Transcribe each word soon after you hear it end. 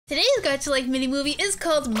Today's Gacha Like mini movie is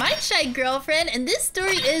called My Shy Girlfriend, and this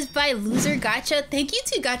story is by Loser Gacha. Thank you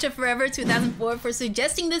to Gacha Forever 2004 for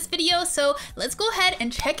suggesting this video, so let's go ahead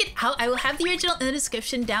and check it out. I will have the original in the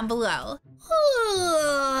description down below.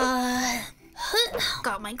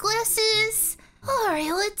 Got my glasses.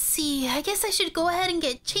 Alright, let's see. I guess I should go ahead and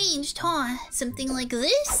get changed, huh? Something like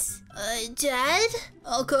this? Dad?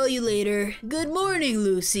 I'll call you later. Good morning,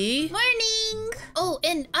 Lucy. Morning! Oh,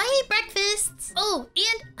 and I ate breakfast. Oh,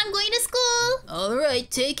 and I'm going to school. Alright,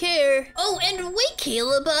 take care. Oh, and wake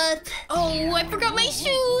Caleb up. Oh, I forgot my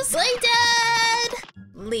shoes. Bye, Dad!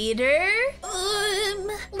 Later?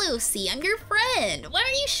 Lucy, I'm your friend. Why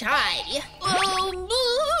are you shy?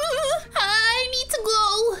 I need to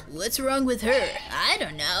go. What's wrong with her? I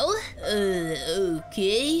don't know.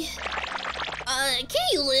 Okay.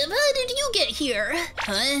 Caleb, how did you get here?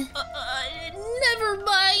 Huh? Never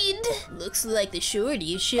mind. Looks like the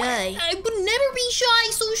shorty is shy. I would never be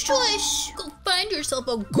shy, so shush. Go find yourself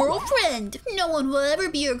a girlfriend. No one will ever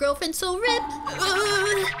be your girlfriend, so rip.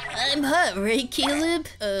 I'm hot, right, Caleb?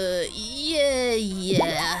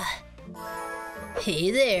 Yeah.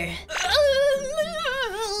 Hey there.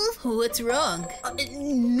 What's wrong?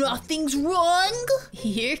 Nothing's wrong.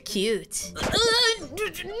 You're cute.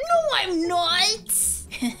 No, I'm not.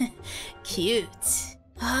 Cute.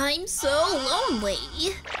 I'm so lonely.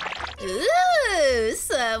 Ooh,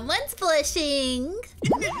 someone's blushing.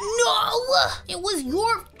 No! It was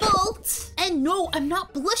your fault. And no, I'm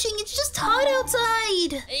not blushing. It's just hot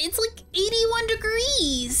outside. It's like 81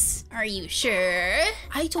 degrees. Are you sure?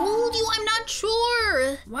 I told you I'm not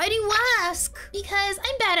sure. Why do you ask? Because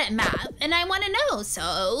I'm bad at math and I want to know,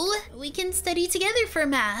 so we can study together for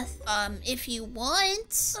math. If you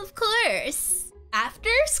want. Of course. After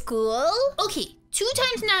school? Okay. 2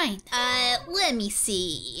 times 9. Let me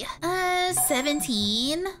see.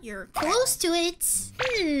 17. You're close to it.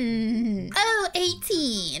 Oh,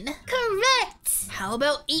 18. Correct. How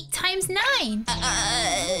about 8 times 9?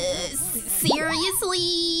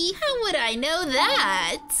 Seriously? How would I know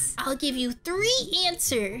that? I'll give you 3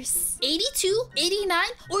 answers. 82,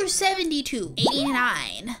 89, or 72.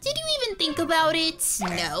 89. Did you even think about it?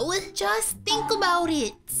 No. Just think about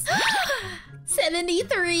it.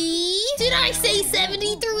 73. Did I say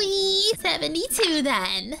 73? 72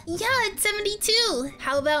 then. Yeah, it's 72.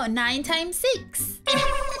 How about 9 times 6?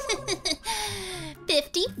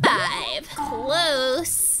 55.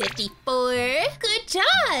 Close. 54. Good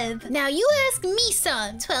job. Now you ask me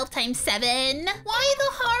some. 12 times 7. Why the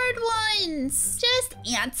hard ones? Just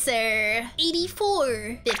answer.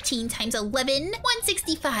 84. 15 times 11.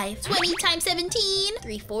 165. 20 times 17.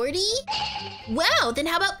 340. Wow, then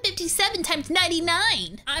how about 57 times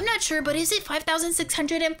 99? I'm not sure, but is it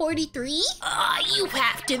 5,643? You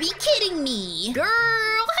have to be kidding me. Girl,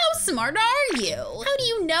 how smart are you? How do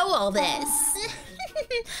you know all this?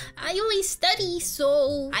 I always study,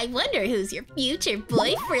 so I wonder who's your future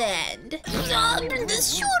boyfriend. Shut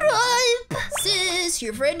up! Sis,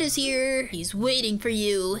 your friend is here. He's waiting for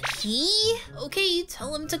you. He? Okay,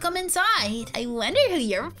 tell him to come inside. I wonder who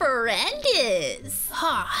your friend is.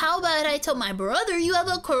 How about I tell my brother you have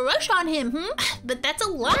a crush on him, But that's a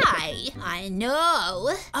lie. I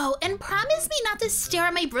know. Oh, and promise me not to stare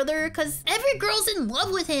at my brother, cause every girl's in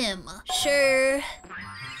love with him. Sure.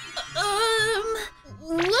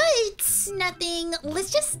 What? Nothing.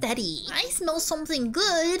 Let's just study. I smell something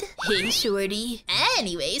good. Hey, shorty.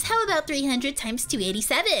 Anyways, how about 300 times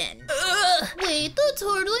 287? Wait, that's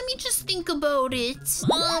hard. Let me just think about it.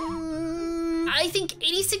 I think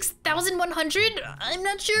 86,100? I'm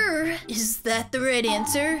not sure. Is that the right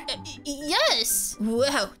answer? Yes.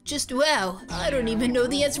 Wow, just wow. I don't even know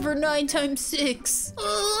the answer for 9 times 6.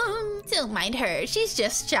 Don't mind her. She's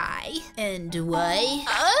just shy. And why?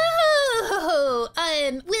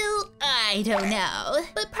 Well, I don't know.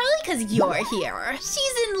 But probably because you're here.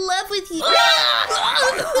 She's in love with you.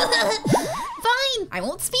 Fine, I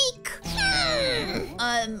won't speak.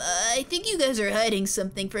 I think you guys are hiding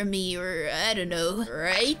something from me, or I don't know,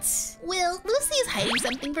 right? Well, Lucy is hiding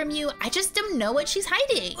something from you. I just don't know what she's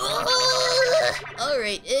hiding.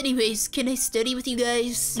 Alright, anyways, can I study with you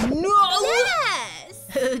guys? No! Yes!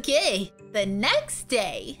 Okay. The next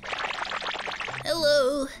day.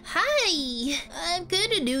 Hello. Hi. I'm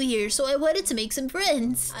kind of new here, so I wanted to make some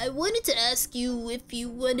friends. I wanted to ask you if you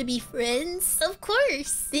want to be friends. Of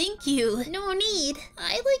course. Thank you. No need.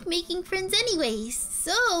 I like making friends anyways.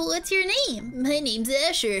 So, what's your name? My name's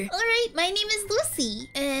Asher. Alright, my name is Lucy.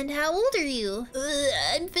 And how old are you?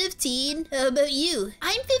 I'm 15. How about you?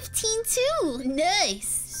 I'm 15 too.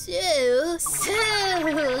 Nice. Yeah.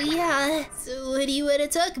 So what do you want to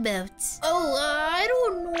talk about? Oh, I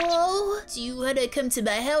don't know. Do you want to come to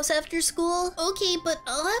my house after school? Okay, but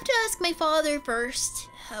I'll have to ask my father first.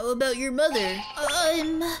 How about your mother?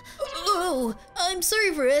 Oh, I'm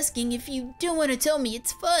sorry for asking. If you don't want to tell me,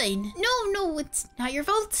 it's fine. No, it's not your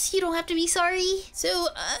fault. You don't have to be sorry. So,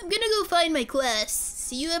 I'm gonna go find my class.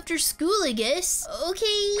 See you after school, I guess.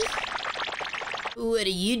 Okay. What are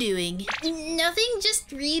you doing? Nothing,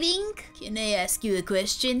 just reading. Can I ask you a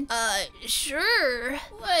question? Sure.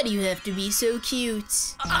 Why do you have to be so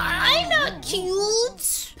cute? I'm not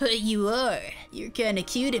cute. But you are. You're kinda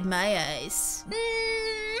cute in my eyes.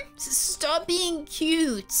 Stop being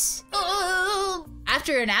cute. Oh.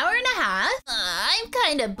 After an hour and a half, I'm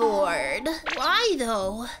kinda bored. Why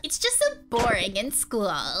though? It's just so boring in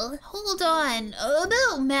school. Hold on,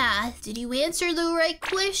 about math, did you answer the right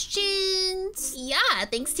questions? Yeah,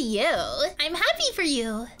 thanks to you. I'm happy for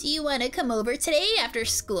you. Do you want to come over today after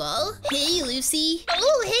school? Hey, Lucy.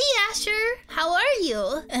 Oh, hey, Asher. How are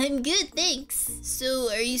you? I'm good, thanks. So,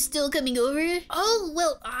 are you still coming over? Oh,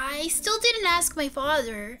 well, I still didn't ask my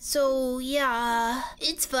father. So, yeah.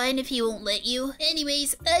 It's fine if he won't let you.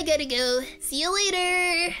 Anyways, I gotta go. See you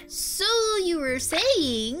later. So, you were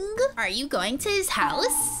saying, are you going to his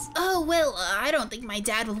house? Oh, well, I don't think my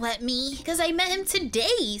dad will let me because I met him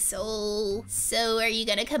today, so are you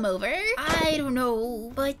gonna come over? I don't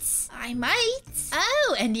know, but I might.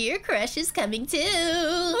 Oh, and your crush is coming too.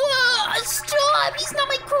 Oh, stop! He's not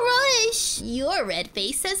my crush! Your red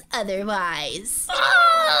face says otherwise.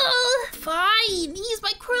 Oh! Fine, he's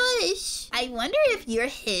my crush. I wonder if you're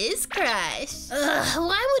his crush. Ugh,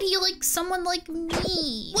 why would he like someone like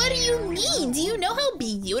me? What do you mean? Do you know how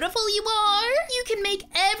beautiful you are? You can make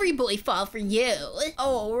every boy fall for you.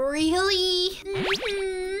 Oh, really?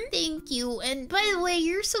 Thank you. And by the way,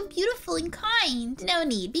 you're so beautiful and kind. No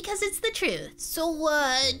need, because it's the truth. So,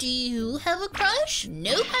 do you have a crush?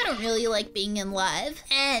 Nope, I don't really like being in love.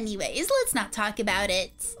 Anyways, let's not talk about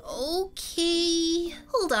it. Okay.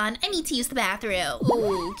 Hold on, I need to use the bathroom.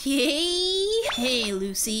 Okay. Hey,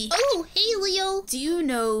 Lucy. Oh, hey, Leo. Do you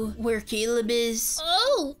know where Caleb is?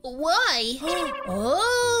 Oh, why?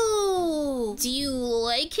 Oh. Do you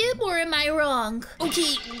like him or am I wrong?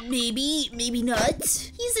 Okay, maybe not.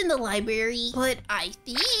 He's in the library, but I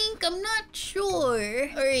think I'm not sure.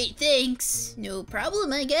 Alright, thanks. No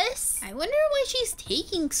problem, I guess. I wonder why she's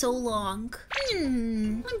taking so long.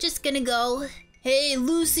 I'm just gonna go. Hey,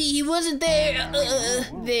 Lucy, he wasn't there.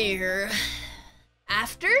 There.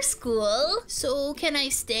 After school? So can I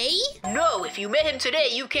stay? No, if you met him today,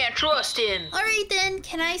 you can't trust him. Alright then,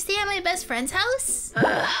 can I stay at my best friend's house?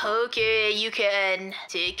 Okay, you can.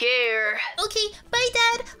 Take care. Okay, bye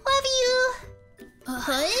Dad. Love you.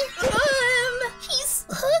 He's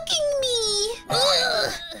hugging me.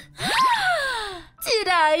 Did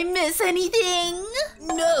I miss anything?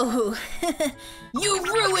 No. You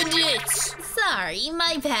ruined it! Sorry,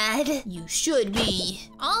 my bad. You should be.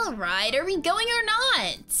 Alright, are we going or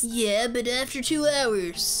not? Yeah, but after 2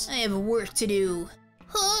 hours. I have work to do.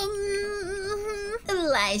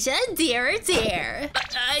 Elijah, dare or dare?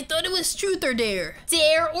 I thought it was truth or dare.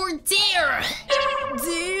 Dare or dare?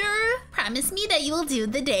 Dare? Promise me that you will do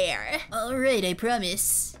the dare. Alright, I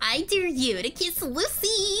promise. I dare you to kiss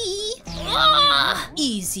Lucy.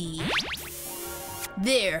 Easy.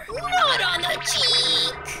 There. Not on the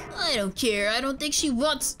cheek. I don't care. I don't think she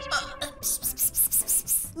wants...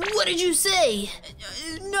 What did you say?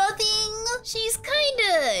 Nothing. She's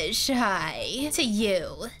kinda shy to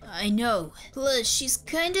you. I know. Plus, she's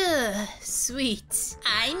kinda sweet.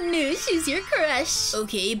 I knew she's your crush.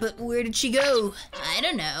 Okay, but where did she go? I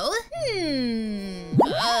don't know.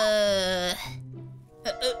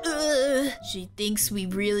 She thinks we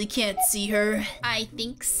really can't see her. I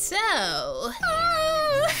think so.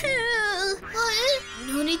 What?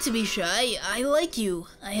 No need to be shy. I like you.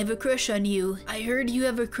 I have a crush on you. I heard you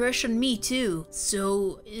have a crush on me too.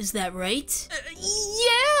 So, is that right?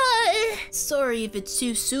 Yeah! Sorry if it's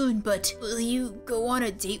too soon, but will you go on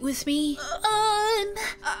a date with me?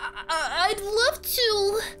 I'd love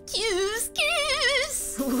to.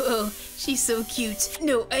 Kiss. Whoa, she's so cute.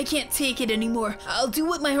 No, I can't take it anymore. I'll do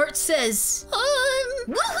what my heart says.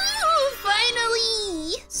 Woohoo!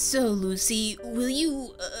 Finally! So, Lucy, will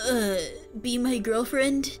you, be my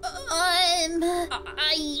girlfriend?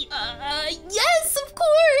 Yes, of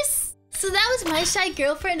course! So that was My Shy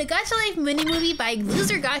Girlfriend, a Gacha Life mini movie by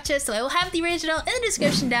Loser Gacha, so I will have the original in the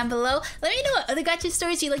description down below. Let me know what other Gacha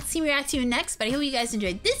stories you'd like to see me react to next, but I hope you guys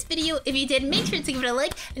enjoyed this video. If you did, make sure to give it a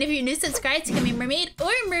like, and if you're new, subscribe to GamingMermaid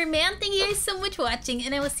or Merman. Thank you guys so much for watching,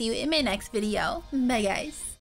 and I will see you in my next video. Bye, guys.